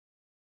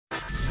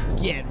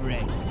Get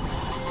ready.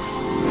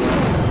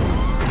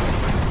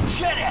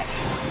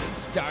 Jetix! It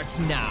starts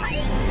now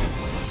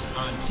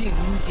on Toon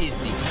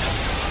Disney.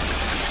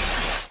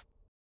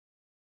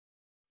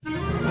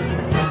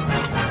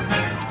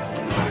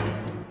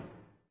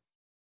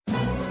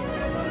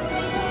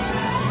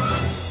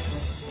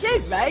 Gee,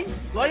 Vane,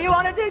 what do you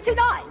want to do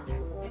tonight?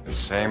 The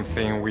same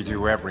thing we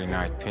do every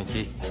night,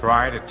 Pinky.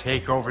 Try to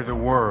take over the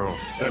world.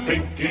 The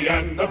Pinky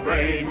and the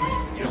Brain,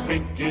 yes,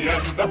 Pinky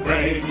and the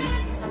Brain.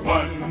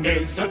 One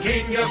is a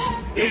genius,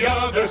 the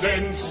other's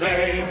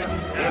insane.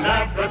 They're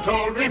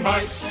laboratory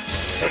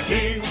mice, their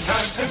genes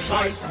have been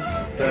spliced.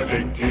 They're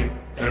Pinky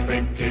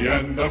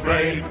and the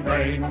Brain,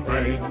 brain,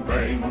 brain,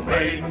 brain,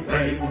 brain,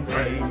 brain,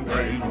 brain,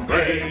 brain,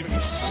 brain.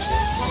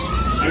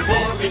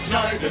 Before each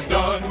night is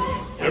done,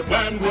 their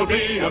plan will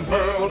be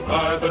unfurled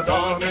by the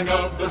dawning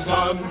of the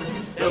sun.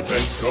 They'll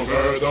take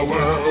over the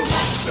world.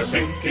 They're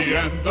Pinky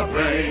and the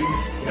Brain.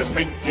 Yes,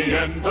 Pinky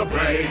and the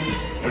Brain.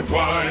 Their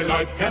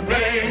twilight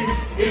campaign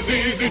is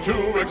easy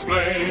to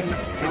explain.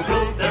 To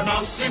prove their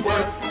mousy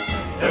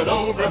worth, they'll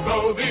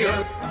overthrow the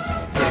earth.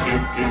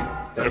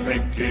 They're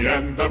Pinky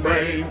and the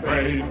Brain,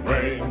 brain,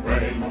 brain,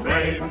 brain,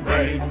 brain,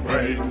 brain,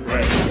 brain,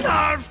 brain.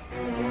 Starve!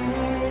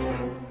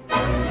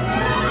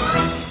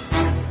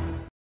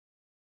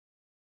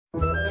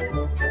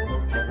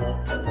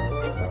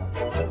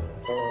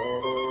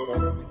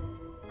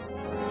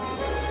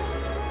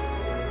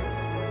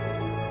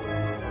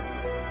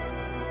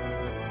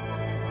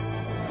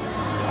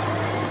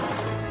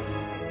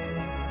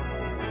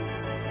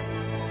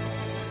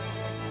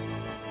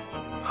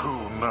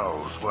 Who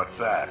knows what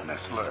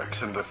badness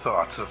lurks in the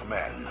thoughts of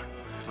men?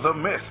 The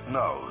mist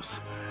knows.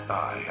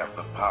 I have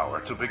the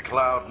power to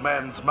becloud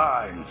men's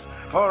minds,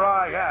 for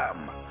I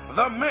am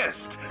the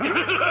mist!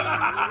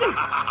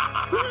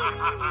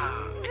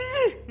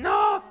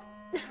 No!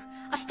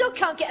 I still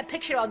can't get a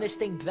picture on this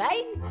thing,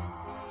 Vane.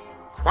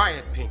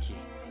 Quiet, Pinky.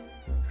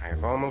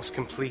 I've almost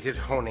completed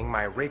honing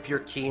my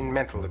rapier-keen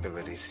mental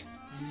abilities.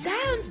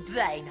 Zounds,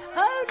 Vane,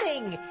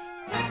 honing!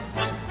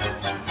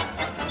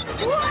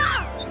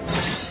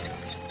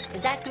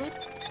 Is that good?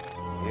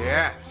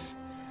 Yes.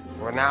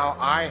 For now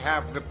I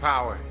have the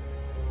power.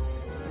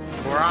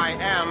 For I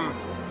am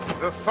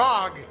the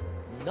fog.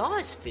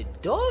 Nice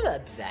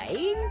fedora,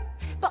 Vane.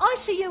 But I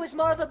see you as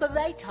more of a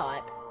beret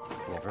type.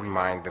 Never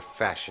mind the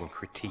fashion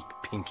critique,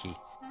 Pinky.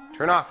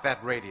 Turn off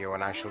that radio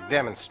and I shall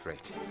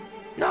demonstrate.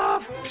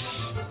 No!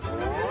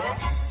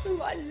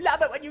 Ooh, I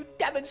love it when you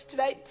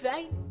demonstrate,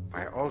 Vane.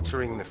 By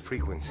altering the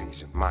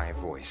frequencies of my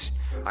voice,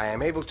 I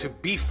am able to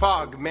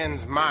befog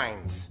men's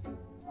minds.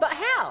 But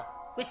how?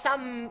 With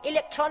some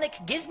electronic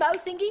gizmo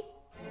thingy?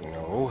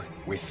 No,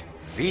 with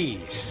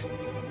these.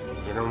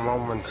 In a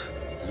moment,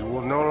 you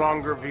will no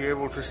longer be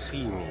able to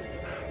see me,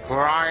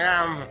 for I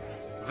am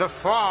the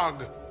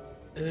fog.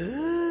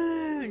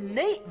 Ooh,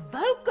 neat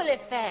vocal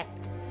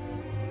effect.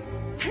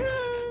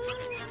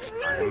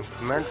 I am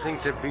commencing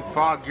to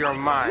befog your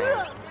mind.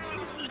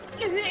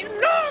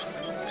 Enough!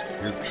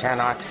 You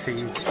cannot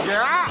see.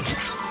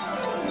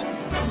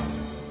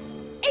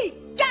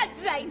 Egad,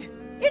 Vane!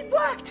 It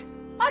worked!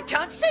 I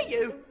can't see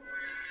you!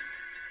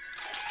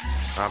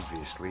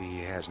 Obviously,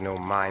 he has no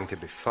mind to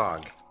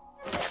befog.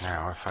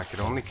 Now, if I could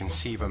only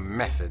conceive a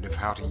method of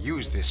how to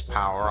use this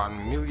power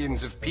on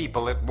millions of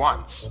people at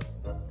once.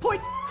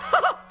 Point!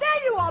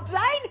 There you are,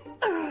 Vane!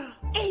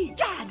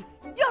 Egad!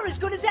 You're as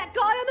good as that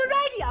guy on the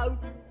radio!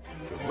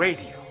 The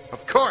radio,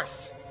 of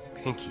course!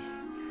 Pinky,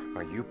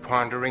 are you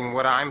pondering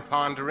what I'm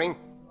pondering?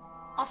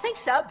 I think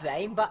so,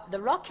 Vane, but the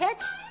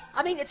Rockettes?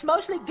 I mean, it's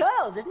mostly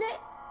girls, isn't it?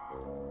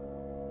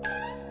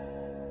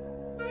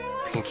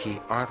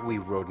 Pinky, aren't we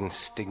rodents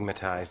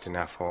stigmatized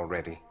enough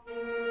already?